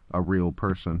a real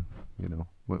person.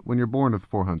 When you're born with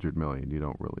 400 million, you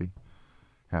don't really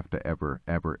have to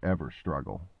ever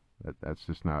struggle. That's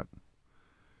just not.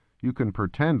 You can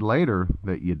pretend later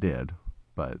that you did,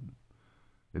 but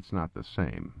it's not the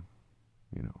same.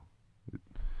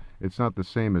 It's not the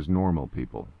same as normal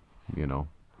people,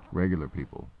 regular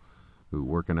people who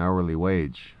work an hourly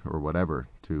wage or whatever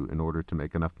in order to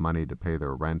make enough money to pay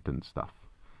their rent and stuff.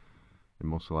 And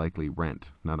most likely rent,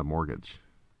 not a mortgage,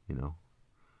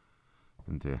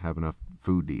 and to have enough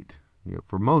food to eat.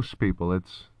 For most people,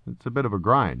 it's a bit of a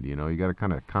grind. You got to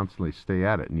kind of constantly stay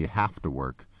at it, and you have to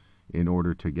work in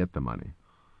order to get the money.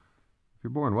 If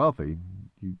you're born wealthy,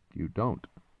 you don't.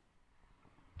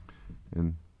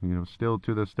 And still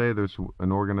to this day, there's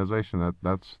an organization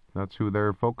that's who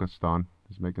they're focused on,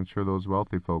 is making sure those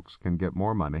wealthy folks can get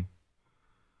more money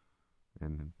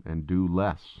and do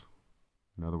less.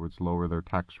 In other words, lower their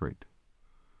tax rate.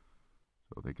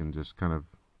 So they can just kind of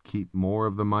keep more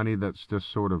of the money that's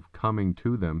just sort of coming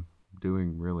to them,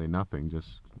 doing really nothing,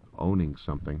 just owning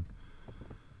something.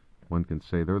 One can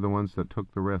say they're the ones that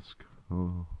took the risk.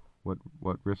 Oh,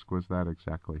 what risk was that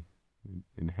exactly?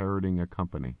 Inheriting a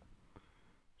company.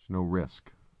 There's no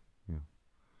risk.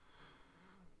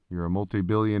 You're a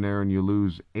multi-billionaire and you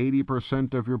lose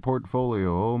 80% of your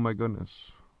portfolio. Oh my goodness.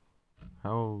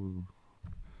 How?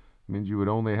 Means you would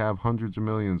only have hundreds of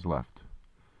millions left.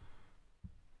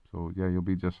 So yeah, you'll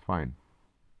be just fine.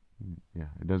 Yeah,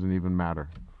 it doesn't even matter.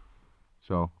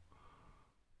 So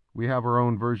we have our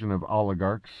own version of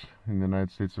oligarchs in the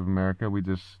United States of America. We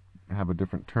just have a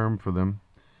different term for them.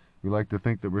 We like to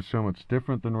think that we're so much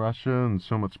different than Russia and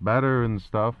so much better and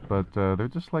stuff, but they're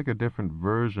just like a different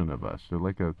version of us. They're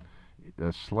like a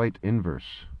slight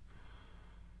inverse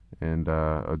and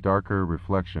a darker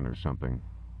reflection or something.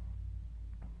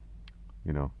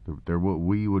 You know, they're what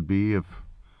we would be if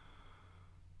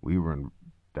we were in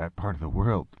that part of the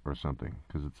world or something,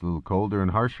 because it's a little colder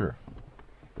and harsher,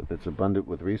 but it's abundant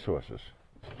with resources.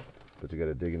 But you got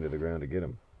to dig into the ground to get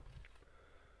them.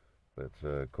 That's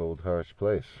a cold, harsh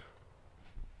place.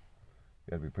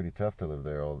 You got to be pretty tough to live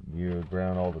there, all year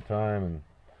round, all the time, and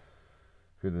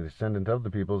if you're the descendant of the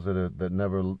peoples that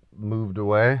never moved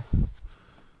away,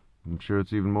 I'm sure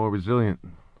it's even more resilient.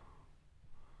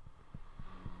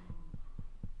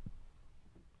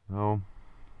 Oh,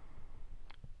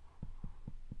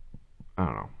 I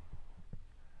don't know.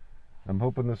 I'm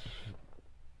hoping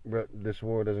this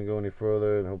war doesn't go any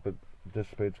further, and hope it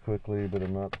dissipates quickly. But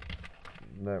I'm not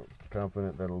that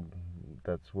confident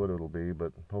that's what it'll be.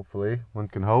 But hopefully, one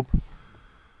can hope.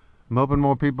 I'm hoping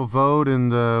more people vote,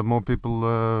 and more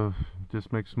people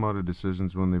just make smarter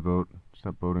decisions when they vote.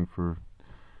 Stop voting for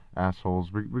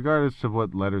assholes, regardless of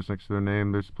what letters next to their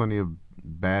name. There's plenty of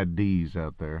bad D's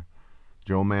out there.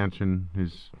 Joe Manchin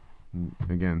is,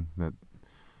 again, that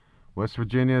West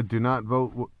Virginia, do not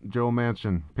vote Joe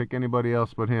Manchin. Pick anybody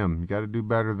else but him. You got to do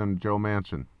better than Joe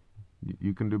Manchin.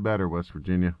 You can do better, West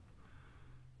Virginia.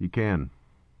 You can.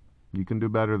 You can do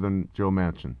better than Joe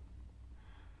Manchin.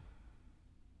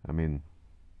 I mean,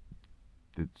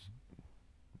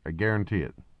 I guarantee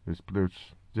it.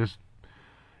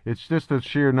 It's just a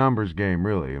sheer numbers game,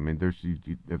 really. I mean,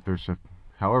 if there's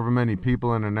however many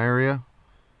people in an area,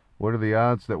 what are the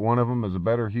odds that one of them is a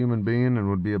better human being and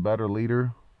would be a better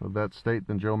leader of that state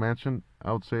than Joe Manchin?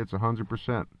 I would say it's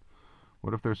 100%.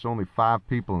 What if there's only 5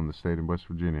 people in the state of West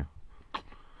Virginia?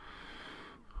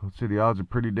 Let's say the odds are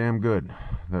pretty damn good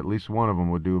that at least one of them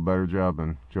would do a better job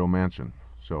than Joe Manchin.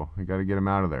 So you got to get him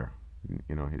out of there.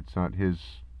 You know, it's not his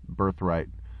birthright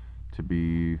to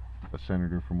be a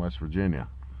senator from West Virginia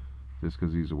just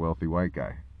because he's a wealthy white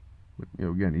guy. But, you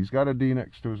know, again, he's got a D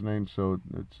next to his name, so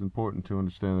it's important to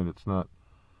understand that it's not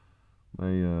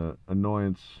my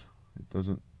annoyance. It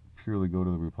doesn't purely go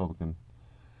to the Republican.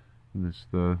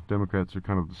 The Democrats are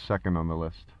kind of the second on the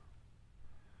list.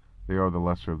 They are the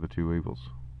lesser of the two evils.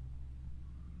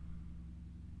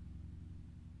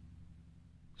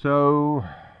 So,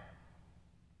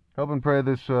 hope and pray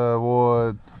this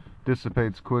war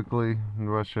dissipates quickly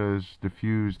and Russia is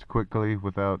diffused quickly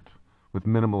with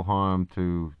minimal harm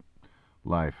to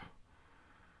life.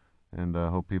 And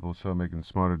hope people start making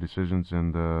smarter decisions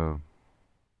and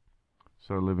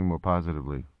start living more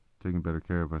positively, taking better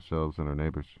care of ourselves and our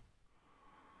neighbors.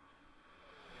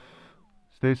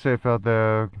 Stay safe out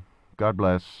there. God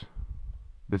bless.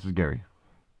 This is Gary,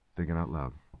 thinking out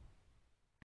loud.